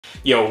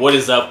Yo, what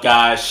is up,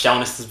 guys?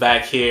 Shawness is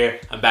back here.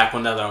 I'm back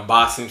with another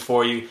unboxing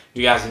for you. If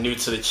you guys are new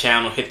to the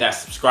channel, hit that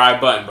subscribe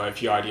button. But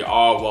if you already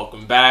are,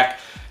 welcome back.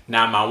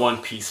 Now, my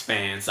One Piece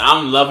fans,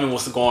 I'm loving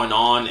what's going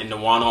on in the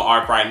Wano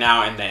arc right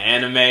now in the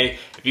anime.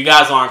 If you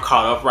guys aren't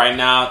caught up right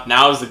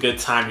now is a good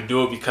time to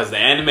do it because the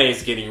anime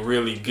is getting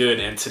really good.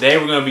 And today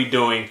we're going to be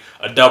doing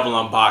a double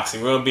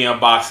unboxing. We're going to be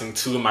unboxing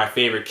two of my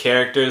favorite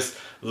characters,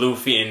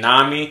 Luffy and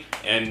Nami,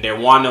 and their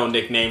Wano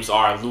nicknames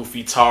are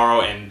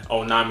Luffytaro and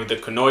Onami the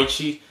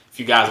Kunoichi. If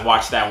you guys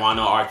watch that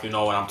Wano arc, you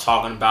know what I'm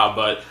talking about,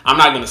 but I'm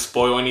not going to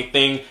spoil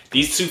anything.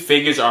 These two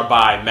figures are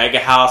by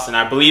Megahouse, and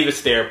I believe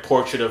it's their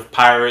Portrait of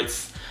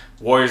Pirates,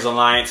 Warriors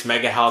Alliance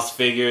Megahouse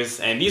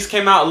figures, and these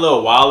came out a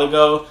little while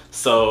ago,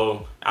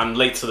 so I'm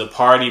late to the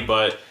party,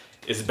 but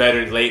it's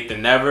better late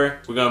than never.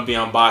 We're going to be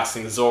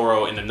unboxing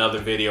Zoro in another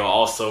video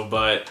also,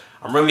 but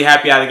I'm really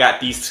happy I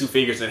got these two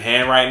figures in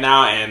hand right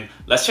now, and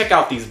let's check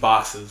out these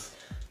boxes.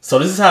 So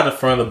this is how the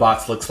front of the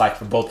box looks like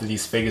for both of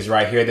these figures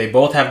right here. They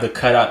both have the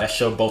cutout that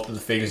show both of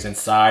the figures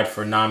inside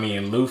for Nami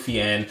and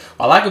Luffy. And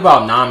what I like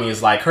about Nami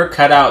is like her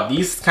cutout,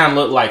 these kind of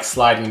look like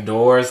sliding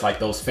doors, like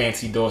those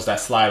fancy doors that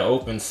slide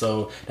open.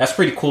 So that's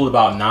pretty cool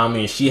about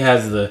Nami. And she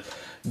has the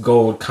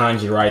gold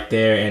kanji right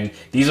there. And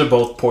these are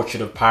both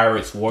Portrait of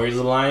Pirates Warriors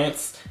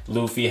Alliance.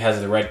 Luffy has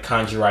the red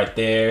kanji right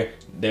there.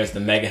 There's the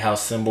Megahouse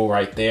symbol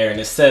right there. And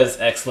it says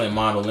Excellent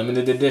Model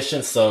Limited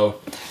Edition.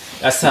 So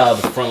that's how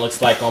the front looks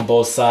like on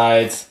both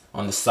sides.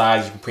 On the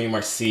sides, you can pretty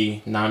much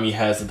see Nami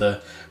has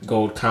the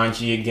gold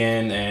kanji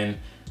again, and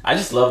I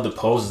just love the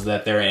poses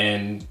that they're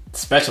in,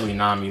 especially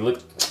Nami. Look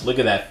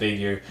at that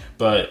figure.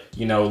 But,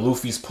 you know,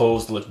 Luffy's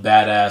pose look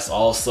badass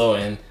also,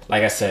 and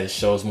like I said, it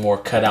shows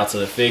more cutouts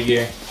of the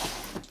figure.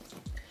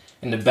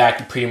 In the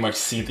back, you pretty much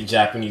see the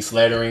Japanese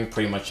lettering,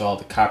 pretty much all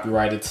the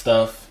copyrighted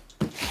stuff.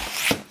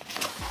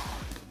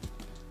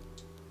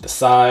 The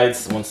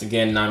sides, once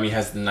again, Nami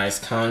has the nice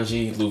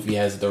kanji. Luffy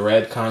has the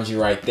red kanji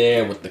right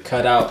there with the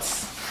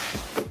cutouts.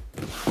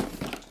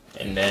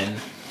 And then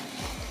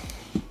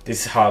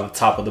this is how the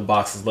top of the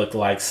boxes look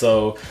like.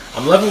 So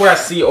I'm loving what I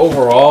see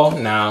overall.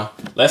 Now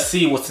let's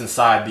see what's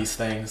inside these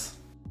things.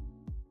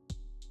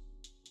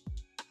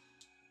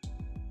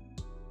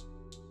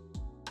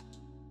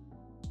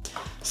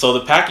 So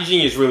the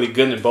packaging is really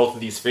good in both of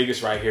these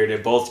figures right here. They're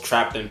both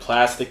trapped in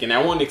plastic, and I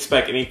wouldn't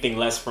expect anything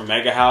less from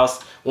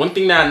Megahouse. One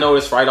thing that I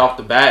noticed right off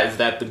the bat is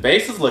that the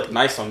bases look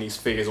nice on these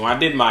figures. When I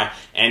did my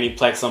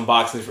Aniplex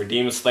unboxing for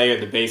Demon Slayer,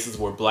 the bases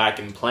were black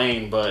and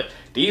plain, but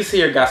these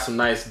here got some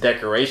nice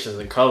decorations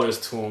and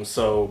colors to them.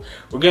 So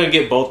we're gonna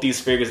get both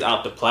these figures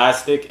out the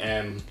plastic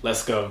and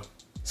let's go.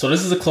 So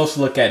this is a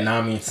closer look at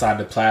Nami inside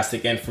the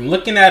plastic, and from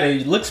looking at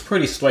it, it looks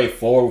pretty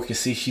straightforward. We can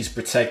see she's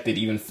protected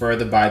even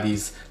further by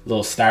these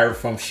little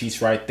styrofoam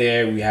sheets right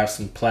there. We have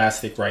some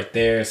plastic right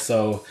there.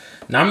 So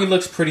Nami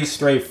looks pretty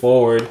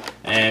straightforward,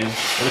 and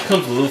when it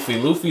comes to Luffy,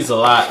 Luffy's a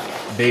lot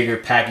bigger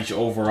package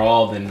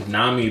overall than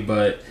Nami,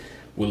 but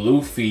with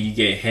Luffy, you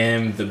get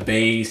him, the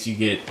base, you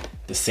get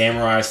the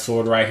samurai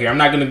sword right here. I'm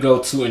not going to go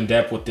too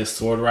in-depth with this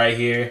sword right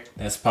here.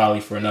 That's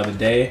probably for another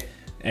day.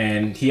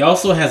 And he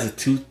also has a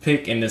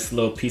toothpick in this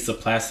little piece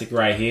of plastic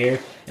right here.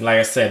 And like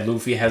I said,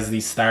 Luffy has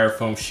these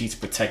styrofoam sheets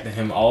protecting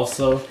him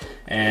also.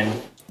 And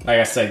like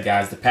I said,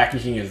 guys, the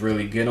packaging is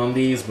really good on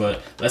these,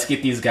 but let's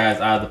get these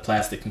guys out of the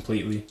plastic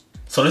completely.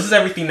 So this is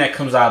everything that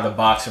comes out of the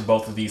box for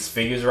both of these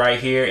figures right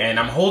here. And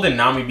I'm holding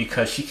Nami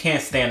because she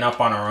can't stand up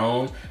on her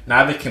own.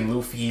 Neither can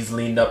Luffy. He's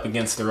leaned up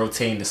against the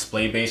rotating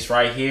display base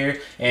right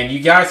here. And you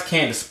guys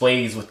can't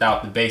display these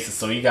without the bases,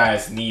 so you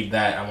guys need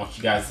that. I want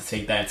you guys to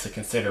take that into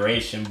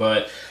consideration.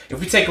 But if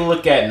we take a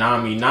look at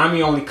Nami,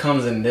 Nami only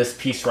comes in this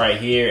piece right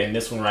here and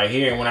this one right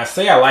here. And when I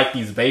say I like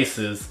these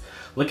bases,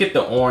 look at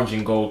the orange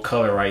and gold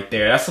color right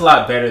there. That's a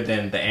lot better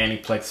than the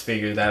Aniplex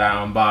figure that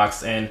I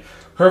unboxed. And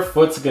her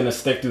foot's gonna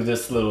stick through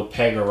this little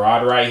peg or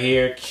rod right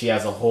here. She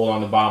has a hole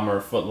on the bottom of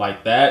her foot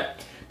like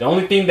that. The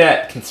only thing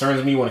that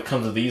concerns me when it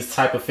comes to these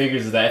type of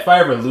figures is that if I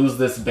ever lose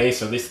this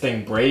base or this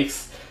thing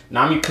breaks,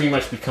 Nami pretty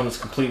much becomes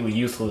completely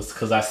useless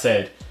because I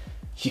said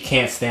she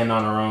can't stand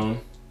on her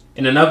own.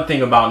 And another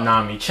thing about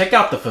Nami, check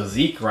out the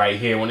physique right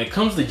here. When it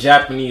comes to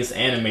Japanese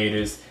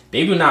animators,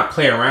 they do not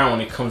play around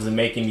when it comes to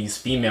making these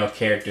female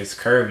characters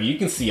curvy. You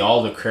can see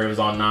all the curves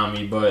on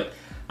Nami, but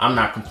I'm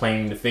not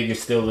complaining. The figure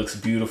still looks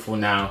beautiful.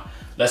 Now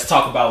let's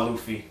talk about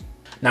Luffy.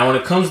 Now when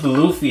it comes to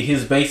Luffy,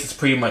 his base is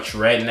pretty much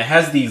red, and it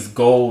has these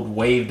gold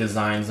wave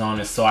designs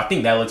on it, so I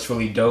think that looks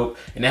really dope.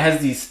 And it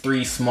has these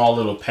three small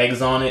little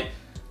pegs on it.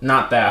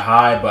 Not that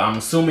high, but I'm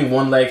assuming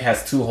one leg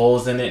has two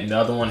holes in it and the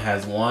other one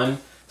has one.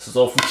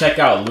 So if we check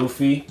out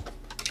Luffy,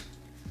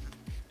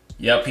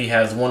 yep, he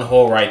has one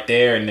hole right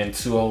there and then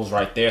two holes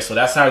right there. So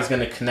that's how he's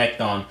going to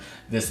connect on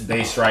this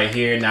base right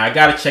here. Now I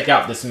got to check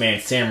out this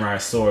man's samurai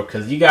sword,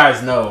 because you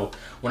guys know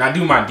when I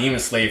do my Demon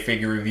Slayer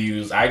figure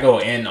reviews, I go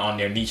in on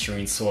their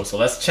Nichirin sword. So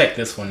let's check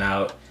this one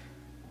out.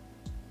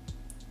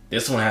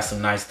 This one has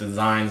some nice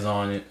designs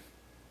on it.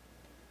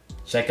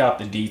 Check out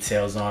the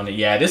details on it.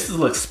 Yeah, this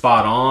looks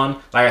spot on.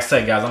 Like I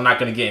said, guys, I'm not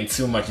going to get into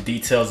too much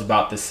details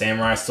about this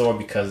samurai sword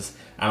because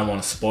I don't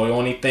want to spoil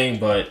anything,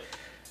 but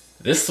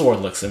This sword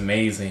looks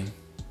amazing.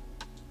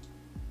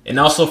 And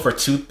also for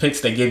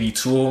toothpicks, they give you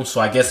 2 of them. So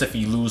I guess if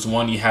you lose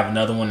one, you have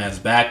another one as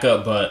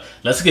backup. But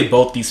let's get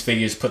both these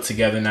figures put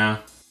together now.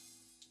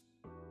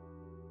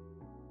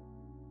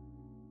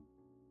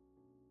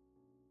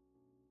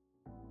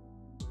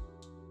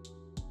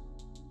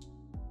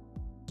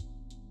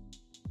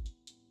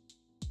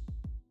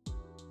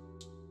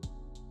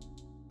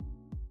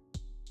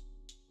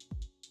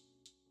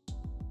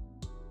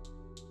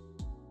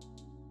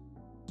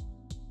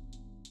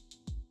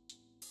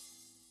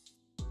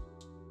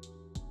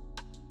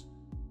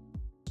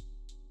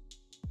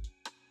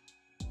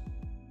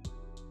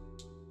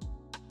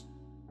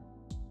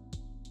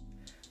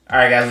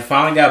 Alright guys, we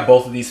finally got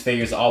both of these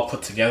figures all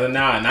put together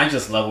now, and I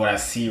just love what I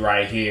see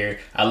right here.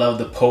 I love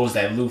the pose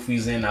that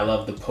Luffy's in, I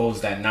love the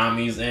pose that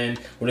Nami's in.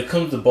 When it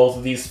comes to both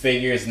of these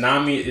figures,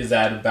 Nami is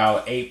at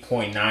about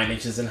 8.9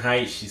 inches in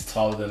height, she's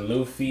taller than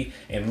Luffy,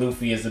 and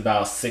Luffy is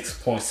about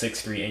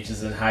 6.63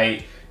 inches in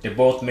height. They're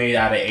both made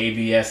out of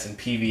ABS and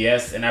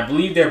PVS, and I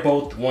believe they're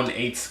both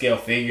 1/8 scale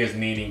figures,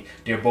 meaning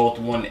they're both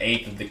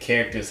 1/8 of the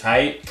character's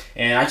height.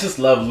 And I just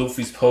love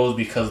Luffy's pose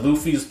because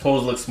Luffy's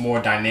pose looks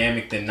more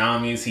dynamic than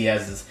Nami's. He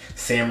has this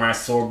samurai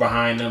sword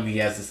behind him, he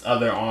has this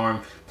other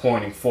arm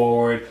pointing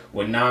forward.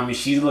 With Nami,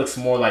 she looks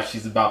more like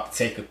she's about to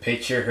take a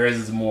picture. Hers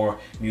is more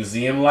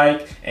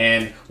museum-like.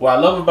 And what I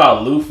love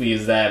about Luffy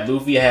is that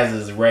Luffy has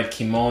his red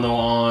kimono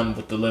on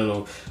with the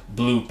little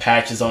blue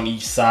patches on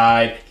each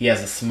side. He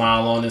has a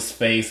smile on his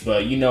face,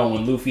 but you know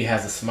when Luffy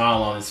has a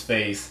smile on his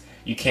face,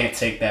 you can't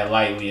take that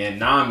lightly. And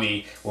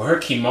Nami, with her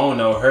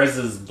kimono, hers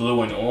is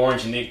blue and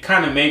orange, and it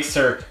kind of makes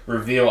her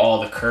reveal all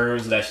the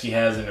curves that she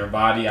has in her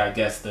body. I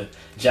guess the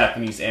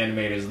Japanese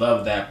animators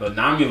love that, but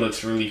Nami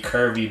looks really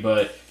curvy,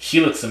 but she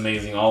looks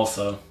amazing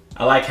also.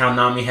 I like how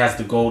Nami has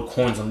the gold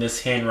coins on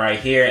this hand right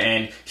here,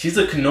 and she's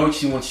a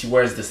Kunoichi when she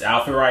wears this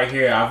outfit right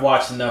here. I've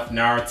watched enough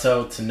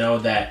Naruto to know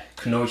that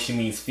Kunoichi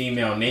means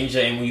female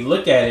ninja, and when you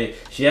look at it,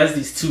 she has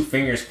these 2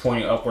 fingers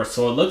pointing upward,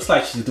 so it looks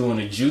like she's doing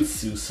a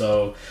jutsu,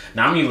 so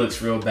Nami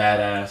looks real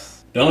badass.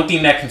 The only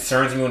thing that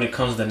concerns me when it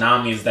comes to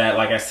Nami is that,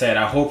 like I said,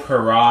 I hope her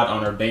rod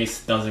on her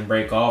base doesn't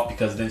break off,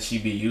 because then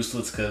she'd be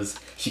useless because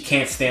she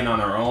can't stand on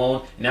her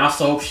own. And I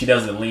also hope she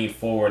doesn't lean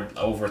forward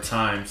over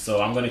time.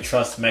 So I'm going to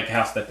trust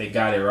Megahouse that they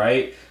got it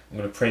right. I'm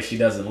going to pray she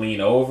doesn't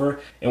lean over.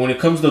 And when it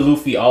comes to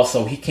Luffy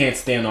also, he can't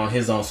stand on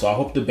his own. So I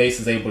hope the base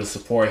is able to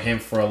support him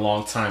for a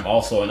long time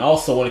also. And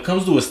also, when it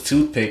comes to his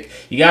toothpick,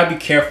 you got to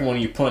be careful when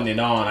you're putting it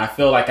on. I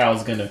feel like I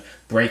was going to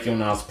break it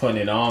when I was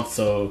putting it on.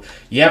 So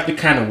you have to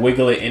kind of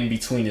wiggle it in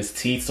between his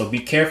teeth. So be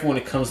careful when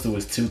it comes to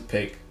his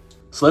toothpick.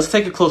 So let's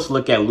take a closer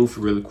look at Luffy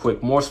really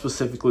quick, more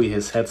specifically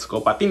his head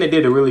sculpt. I think they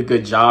did a really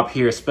good job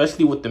here,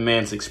 especially with the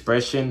man's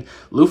expression.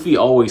 Luffy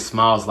always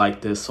smiles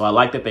like this, so I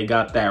like that they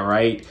got that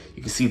right.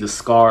 You can see the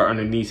scar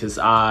underneath his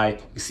eye,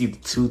 you can see the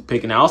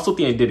toothpick, and I also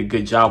think they did a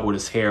good job with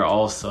his hair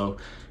also.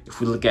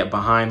 If we look at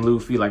behind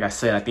Luffy, like I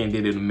said, I think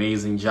they did an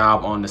amazing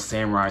job on the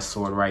samurai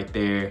sword right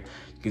there.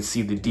 You can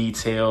see the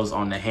details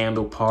on the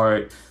handle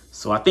part,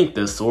 so I think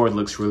the sword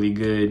looks really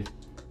good.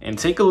 And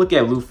take a look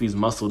at Luffy's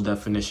muscle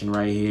definition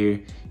right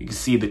here. You can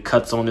see the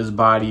cuts on his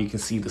body. You can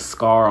see the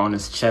scar on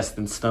his chest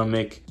and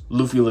stomach.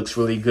 Luffy looks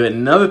really good.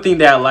 Another thing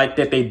that I like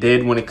that they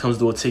did when it comes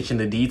to attention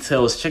to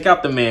detail is check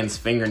out the man's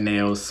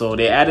fingernails. So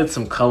they added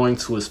some coloring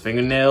to his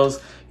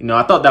fingernails. You know,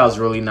 I thought that was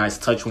a really nice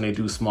touch when they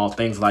do small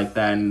things like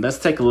that. And let's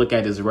take a look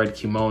at his red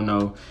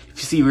kimono. If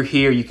you see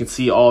here, you can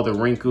see all the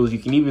wrinkles. You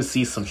can even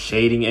see some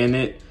shading in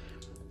it.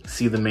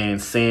 See the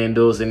man's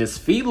sandals. And his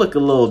feet look a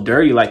little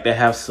dirty, like they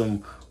have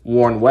some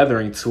worn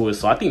weathering to it,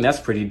 so I think that's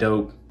pretty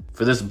dope.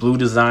 For this blue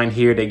design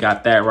here, they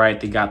got that right.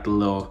 They got the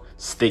little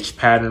stitch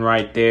pattern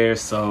right there,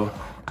 so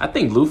I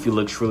think Luffy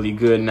looks really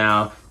good.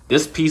 Now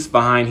this piece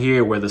behind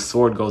here where the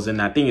sword goes in,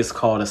 I think it's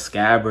called a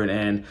scabbard,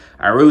 and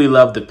I really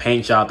love the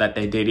paint job that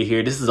they did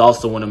here. This is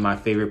also one of my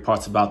favorite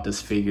parts about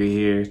this figure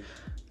here.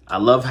 I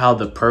love how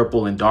the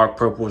purple and dark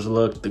purples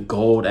look, the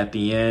gold at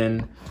the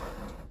end.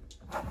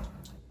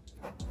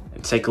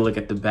 Take a look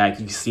at the back.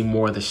 You can see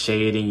more of the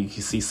shading. You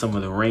can see some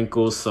of the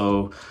wrinkles.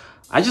 So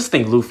I just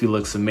think Luffy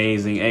looks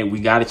amazing. Hey, we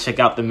got to check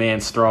out the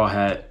man's straw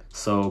hat.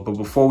 So, but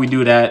before we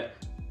do that,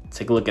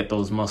 take a look at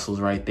those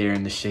muscles right there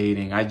in the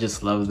shading. I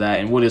just love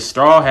that. And with his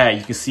straw hat,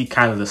 you can see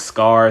kind of the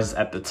scars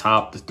at the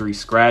top, the 3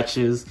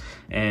 scratches.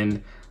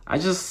 And I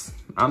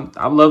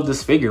love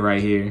this figure right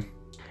here.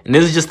 And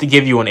this is just to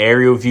give you an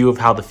aerial view of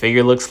how the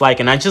figure looks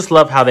like. And I just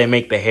love how they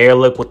make the hair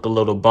look with the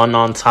little bun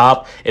on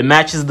top. It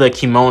matches the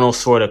kimono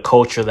sort of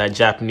culture that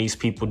Japanese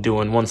people do.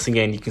 And once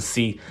again, you can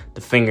see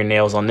the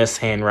fingernails on this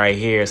hand right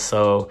here.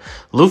 So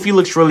Luffy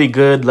looks really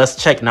good. Let's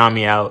check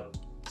Nami out.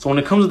 So when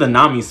it comes to the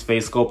Nami's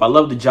face sculpt, I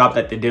love the job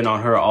that they did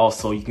on her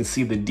also. You can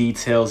see the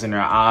details in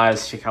her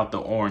eyes. Check out the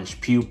orange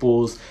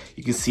pupils.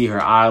 You can see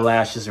her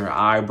eyelashes, her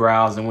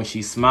eyebrows. And when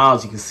she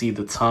smiles, you can see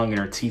the tongue and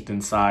her teeth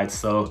inside.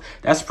 So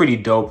that's pretty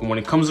dope. And when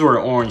it comes to her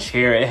orange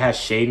hair, it has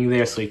shading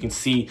there. So you can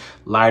see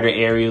lighter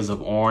areas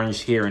of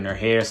orange here in her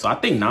hair. So I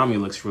think Nami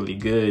looks really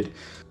good.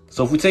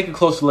 So if we take a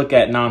closer look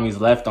at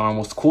Nami's left arm,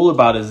 what's cool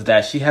about it is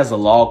that she has a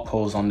log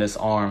pose on this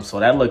arm.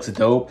 So that looks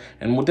dope.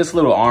 And with this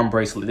little arm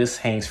bracelet, this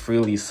hangs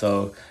freely.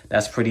 So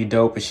that's pretty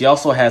dope. And she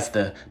also has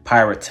the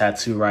pirate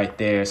tattoo right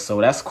there. So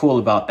that's cool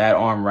about that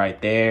arm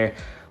right there.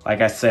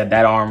 Like I said,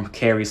 that arm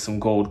carries some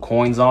gold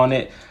coins on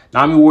it.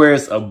 Nami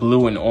wears a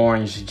blue and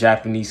orange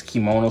Japanese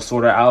kimono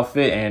sort of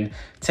outfit. And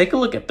take a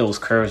look at those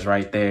curves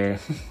right there.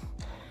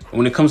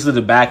 When it comes to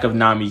the back of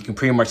Nami, you can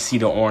pretty much see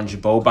the orange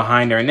bow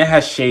behind her, and it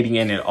has shading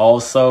in it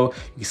also.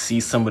 You see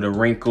some of the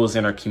wrinkles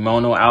in her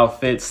kimono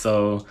outfit.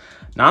 So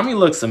Nami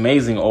looks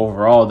amazing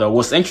overall though.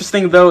 What's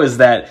interesting though is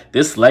that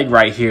this leg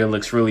right here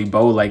looks really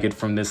bow-legged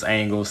from this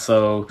angle.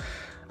 So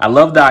I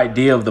love the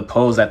idea of the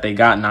pose that they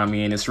got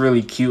Nami in. It's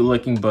really cute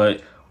looking,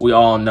 but we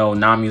all know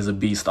Nami is a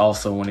beast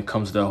also when it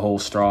comes to the whole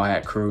Straw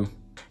Hat crew.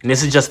 And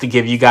this is just to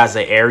give you guys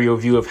an aerial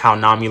view of how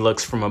Nami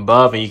looks from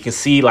above. And you can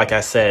see, like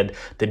I said,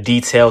 the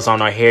details on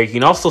her hair. You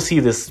can also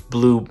see this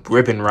blue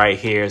ribbon right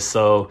here.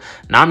 So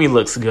Nami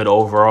looks good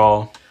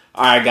overall.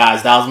 All right,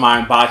 guys, that was my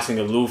unboxing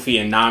of Luffy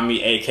and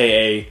Nami,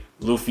 aka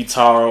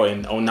Luffytaro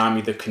and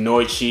Onami the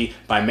Kunoichi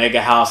by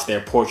Megahouse,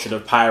 their Portrait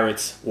of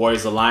Pirates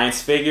Warriors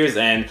Alliance figures.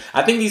 And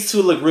I think these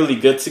two look really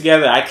good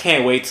together. I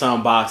can't wait to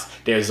unbox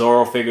their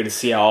Zoro figure to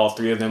see how all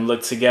three of them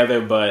look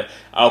together. But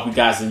I hope you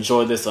guys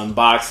enjoyed this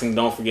unboxing.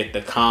 Don't forget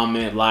to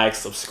comment, like,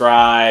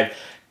 subscribe.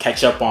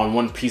 Catch up on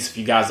One Piece if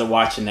you guys are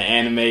watching the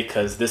anime,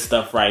 because this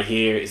stuff right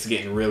here is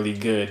getting really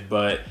good.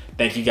 But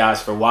thank you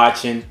guys for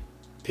watching.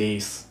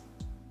 Peace.